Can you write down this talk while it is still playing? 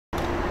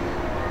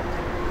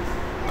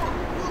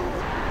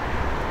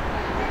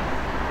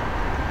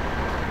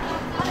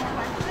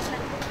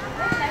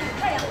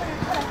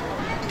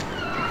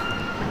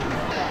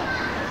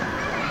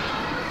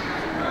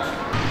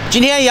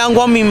今天阳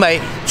光明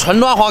媚，春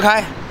暖花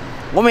开，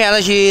我们现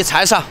在去菜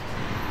市场。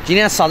今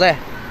天吃啥子？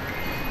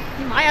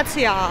你妈要吃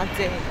鸭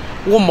子。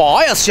我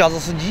妈要吃鸭子，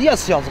是你要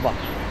吃鸭子吧？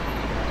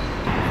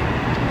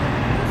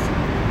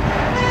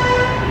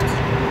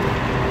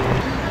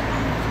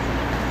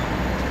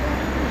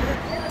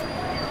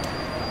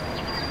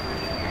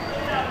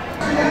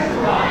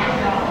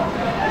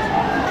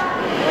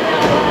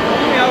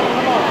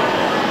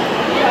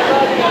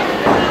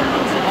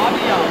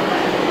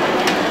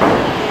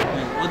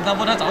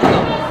闻他照着了。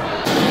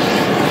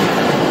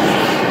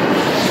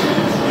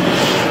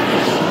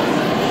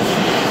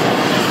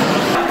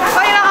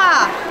可以了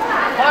哈。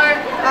可以。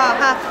啊，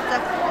好，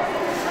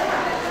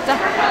走。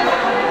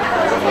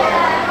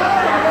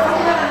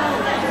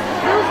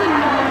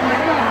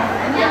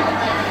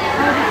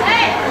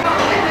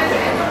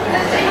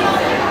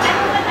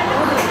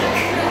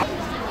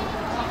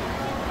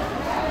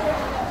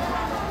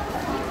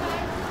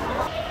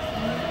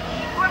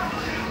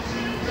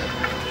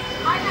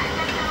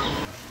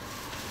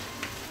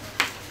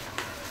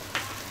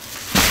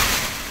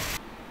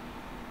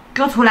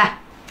给我出来！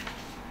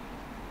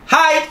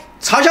嗨，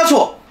超小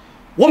厨，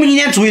我们今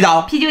天做一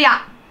道啤酒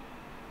鸭，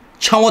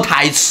抢我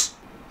台词，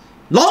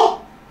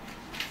弄！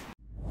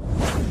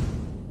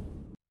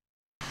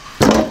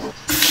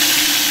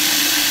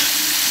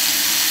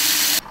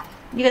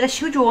你给他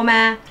修脚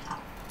吗？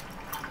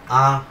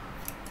啊，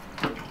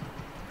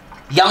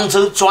扬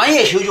州专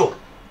业修脚。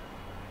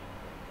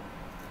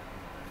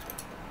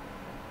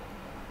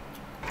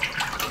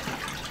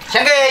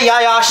先给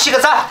丫丫洗个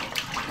澡。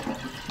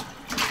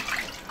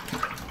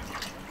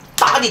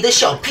打你的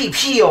小屁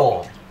屁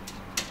哟！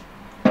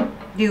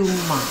流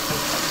氓！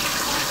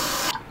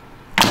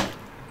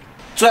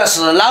主要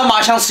是老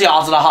妈想吃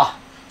鸭子了哈，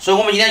所以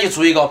我们今天就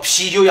做一个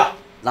啤酒鸭，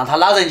让他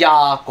老人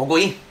家过过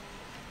瘾。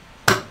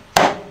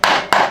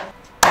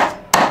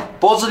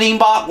脖子淋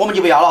巴我们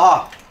就不要了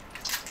哈。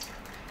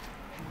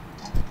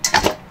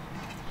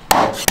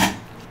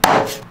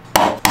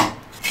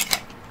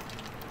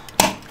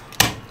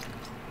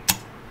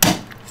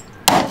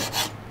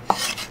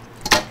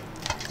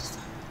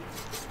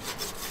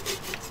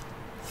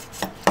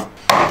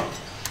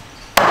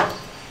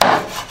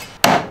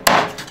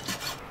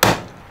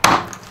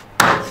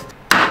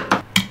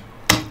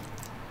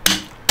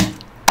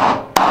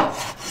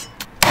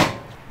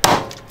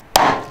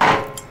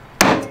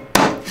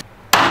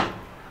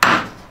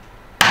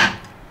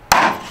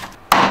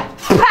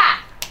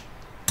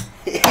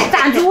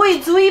站住我一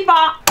嘴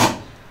巴！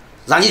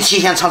让你提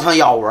前尝尝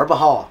鸭味儿不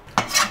好？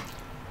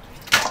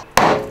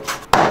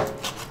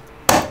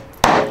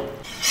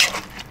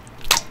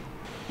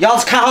鸭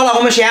子砍好了，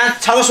我们先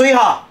焯个水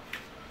哈，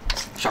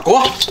下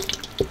锅，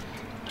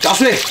加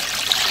水，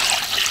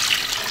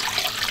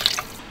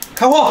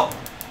开火，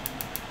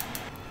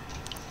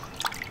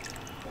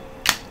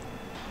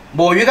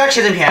魔芋给它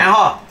切成片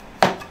哈。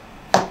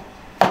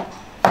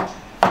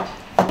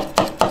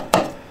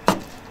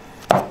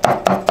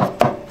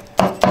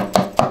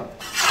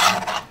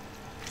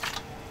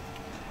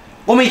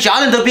我们一家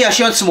人都比较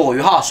喜欢吃魔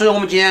芋哈，所以我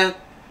们今天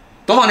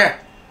多放点儿。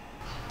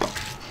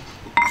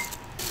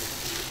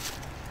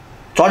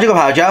抓几个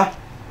泡椒，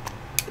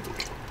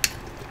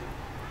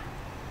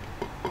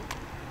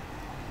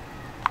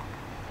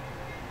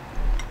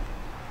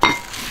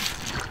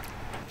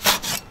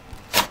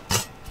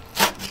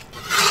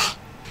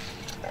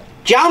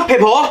姜、拍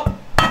破，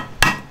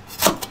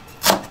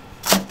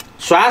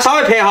蒜稍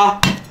微拍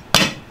哈，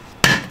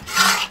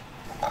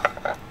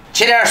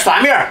切点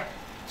蒜苗儿，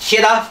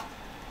切刀。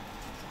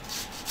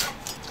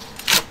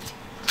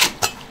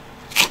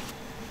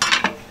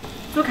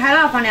煮开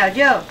了放料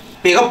酒。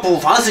别个不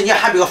放的时候你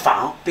喊别个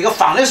放，别个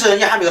放的时候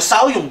你喊别个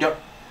少用点儿。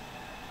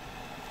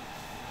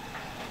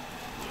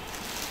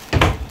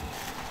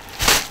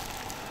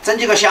整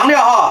几个香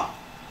料哈，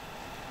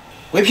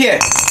桂皮、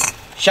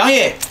香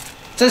叶，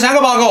整3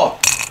个8个，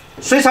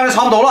水焯的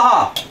差不多了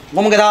哈，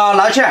我们给它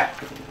捞起来。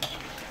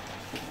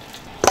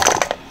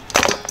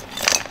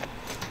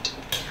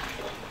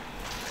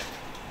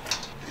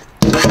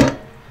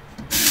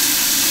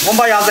我们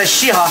把鸭子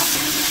洗一下。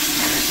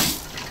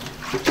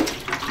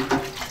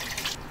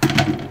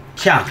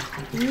强，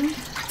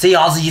这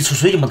鸭子一出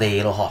水就没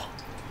得了哈。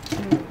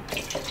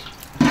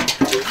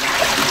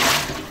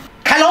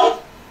开笼，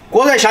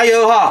锅在下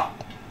油哈，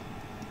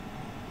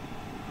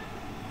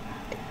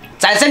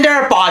再整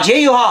点八戒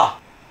油哈。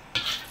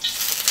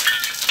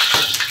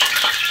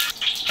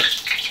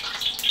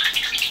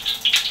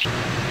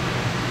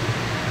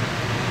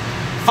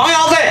放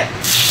鸭子。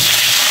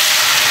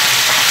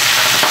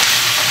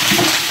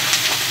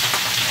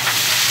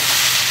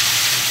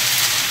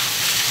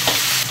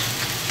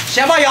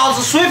先把鸭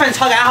子水分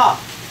炒干哈，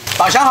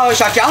爆香后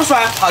下姜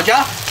蒜、泡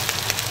椒，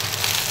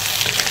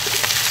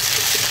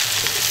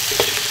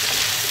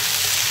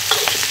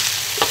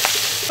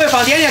会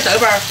放点豆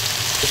瓣儿、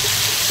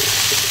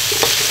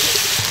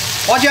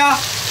花椒、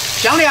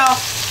香料、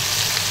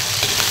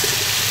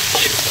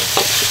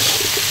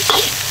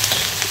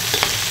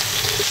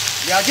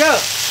料酒，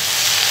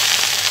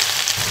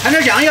喷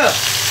点酱油，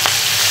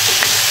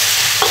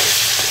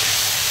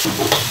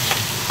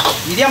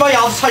一定要把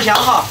鸭子炒香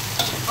哈。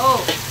哦。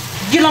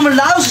你啷么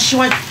老是喜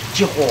欢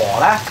急活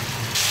呢？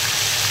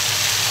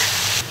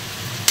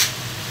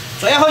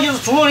最后就是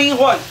猪肉灵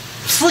魂，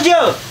啤酒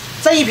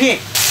整一瓶。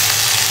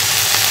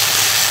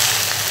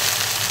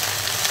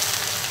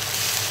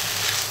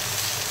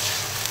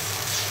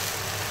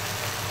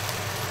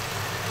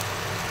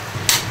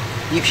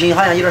一瓶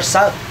好像有点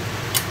少，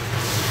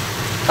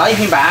倒1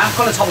瓶半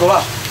可能差不多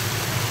了。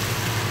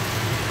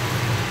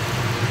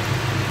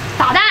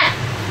大胆，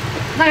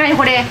哪个愿意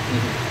喝的？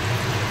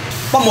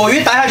把魔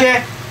芋倒下去，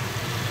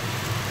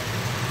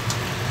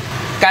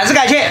盖子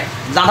盖起，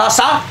让它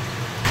烧。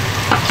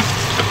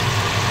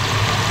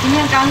今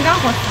天刚刚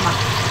合适嘛。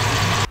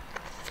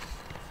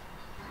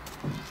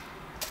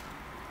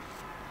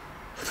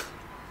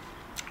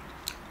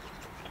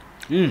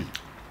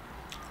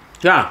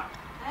香，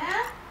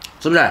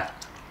是不是？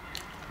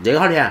这个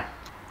好甜，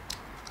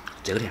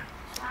这个甜，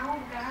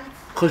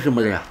可惜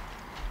没得呀。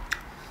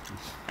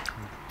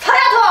臭丫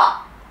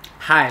头，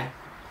嗨，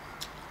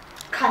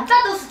看咋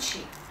都是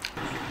气。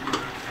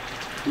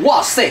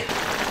哇塞！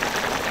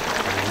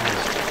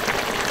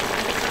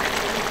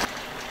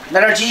来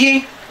点鸡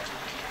精，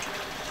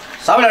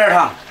稍微来点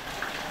糖，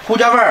胡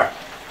椒粉，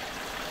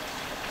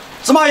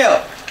芝麻油，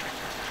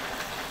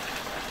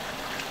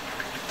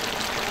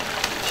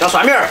小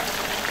蒜苗儿。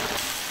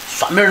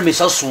蒜苗儿没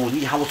烧熟，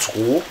你喊我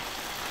搓。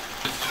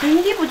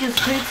身体不就是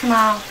可以吃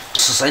吗？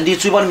吃身体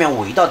嘴巴里面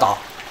味道大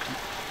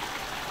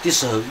的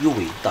时候有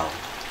味道。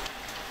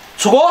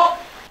出锅。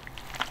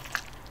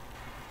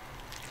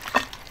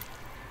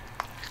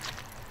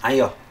哎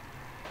呦，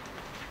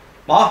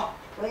妈，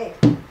喂，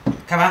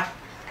开饭。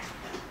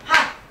好。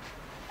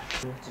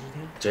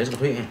这是个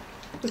腿，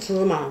不吃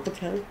嘛，不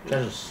挑。这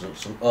是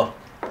哦，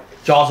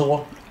夹着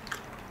我。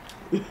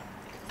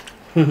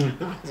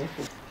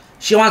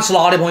喜欢吃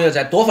辣的朋友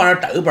再多放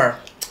点豆瓣儿，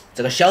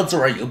这个小滋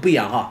味儿又不一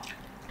样哈。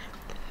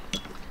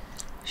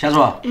小猪，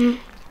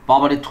宝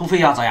宝的土匪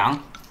鸭咋样？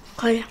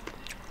可以。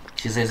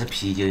其实也是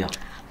啤酒鸭。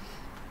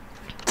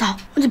咋？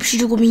我这啤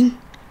酒过敏。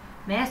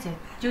没事，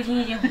酒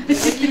精已经。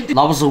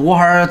那不是我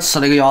哈儿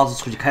吃那个鸭子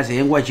出去开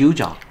车，我还酒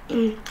驾。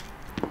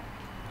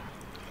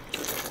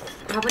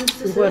要不你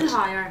吃生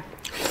蚝眼儿。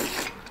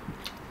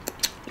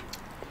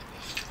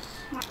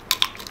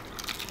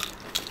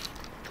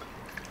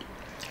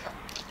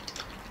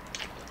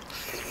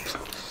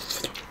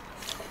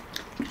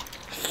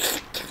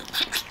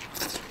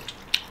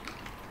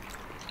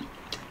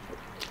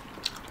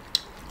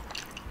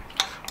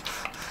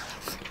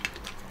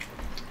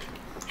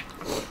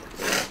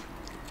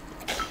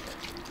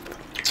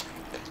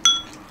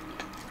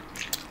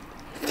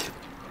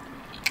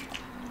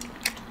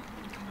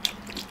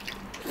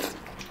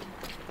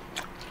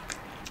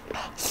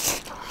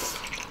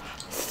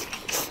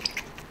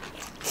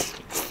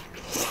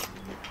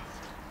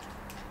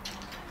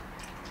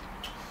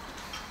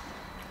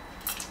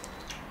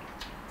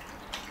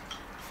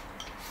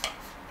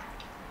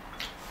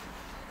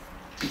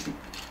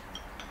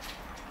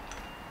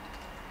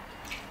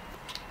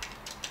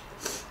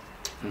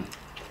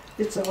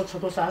你吃我吃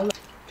多少了？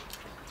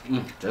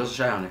这个是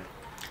小样的。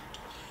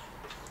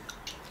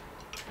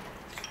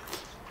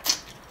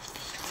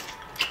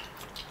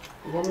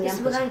我们俩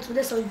不是煮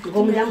的时候，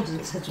我们俩不是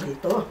吃最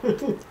多。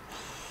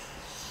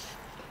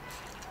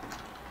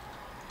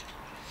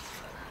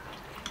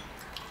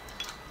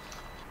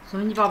说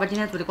明你爸爸今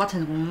天做的瓜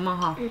成功嘛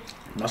哈。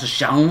那是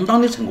相当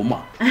的成功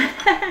嘛。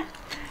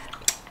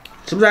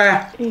是不是？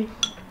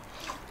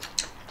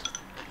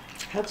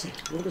好吃，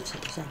我都吃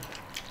不少。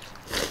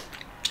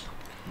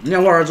你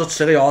看我儿子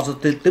吃个鸭子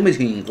都没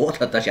停过，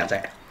到现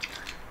在。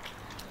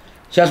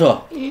小叔，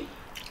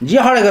你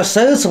哈那个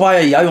手吃法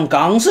要用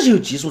钢丝球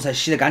技术才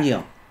洗得干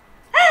净。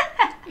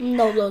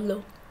No no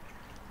no。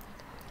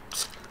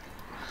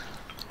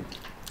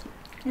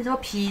你这个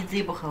皮子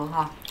也不厚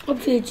哈。我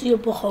脾气又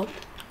不好。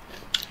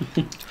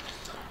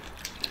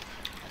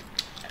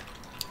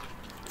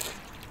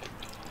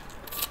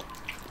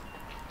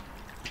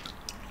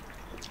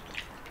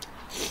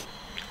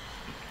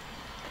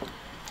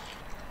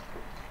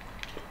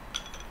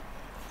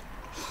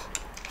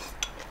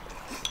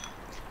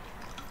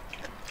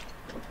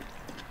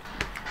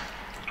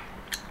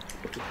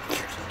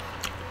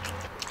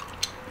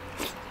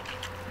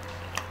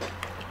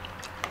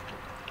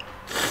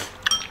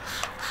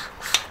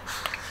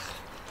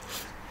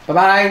拜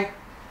拜，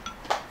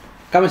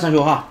赶快上学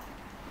哈。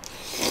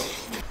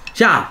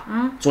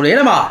想，做累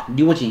了嘛，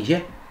离我近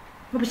些。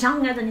我不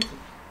想挨着你做。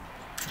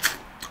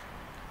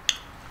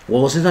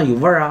我身上有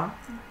味儿啊，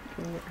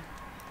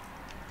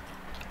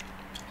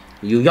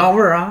有鸭味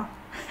儿啊。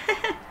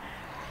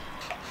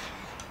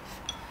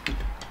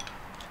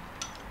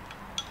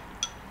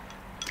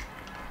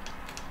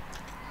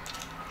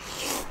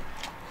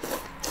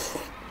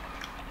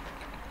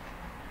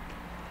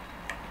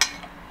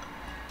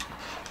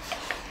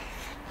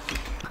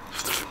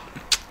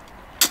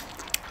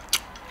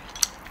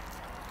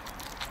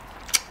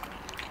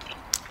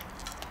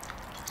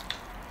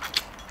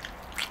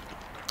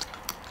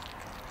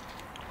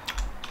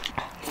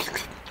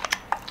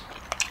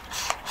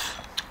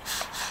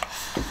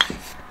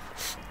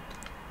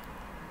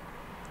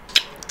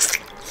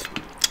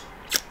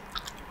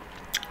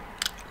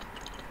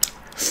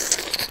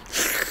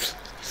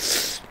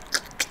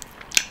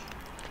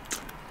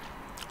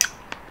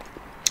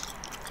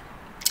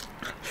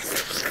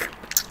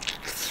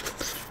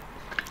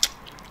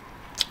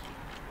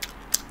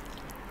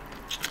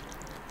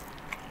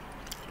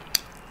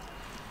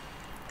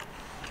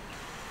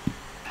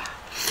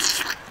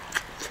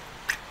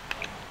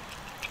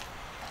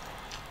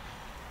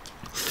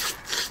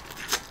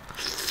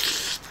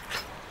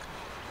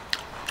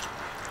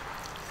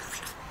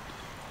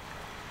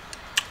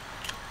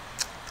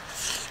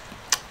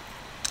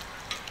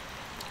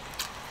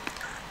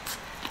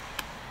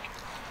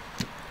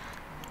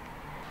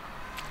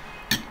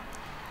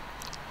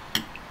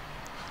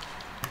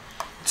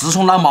自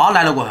从老妈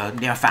来了过后，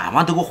连饭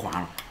碗都给我换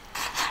了。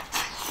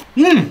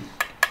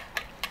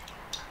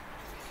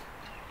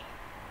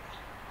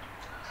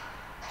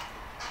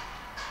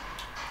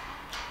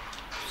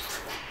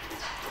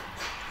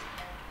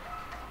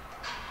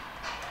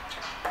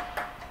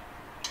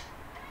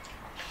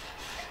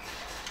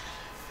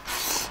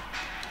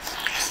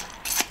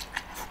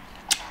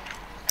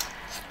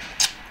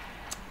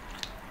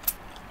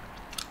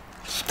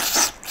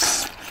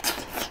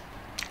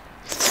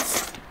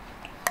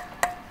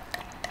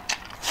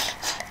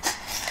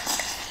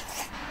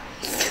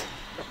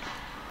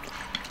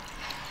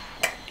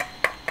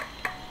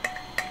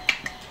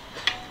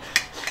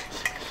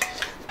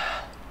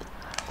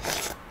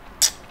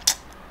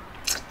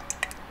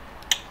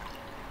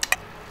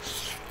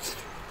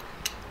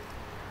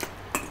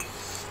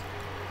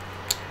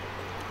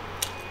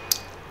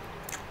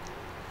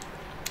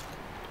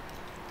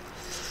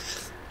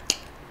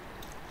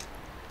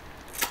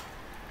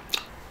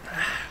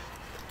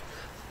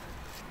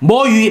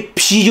魔芋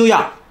啤酒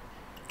鸭，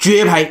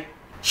绝配！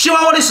喜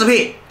欢我的视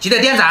频，记得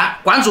点赞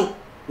关注，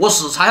我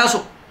是超小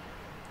厨，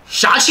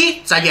下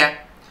期再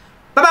见，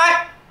拜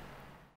拜。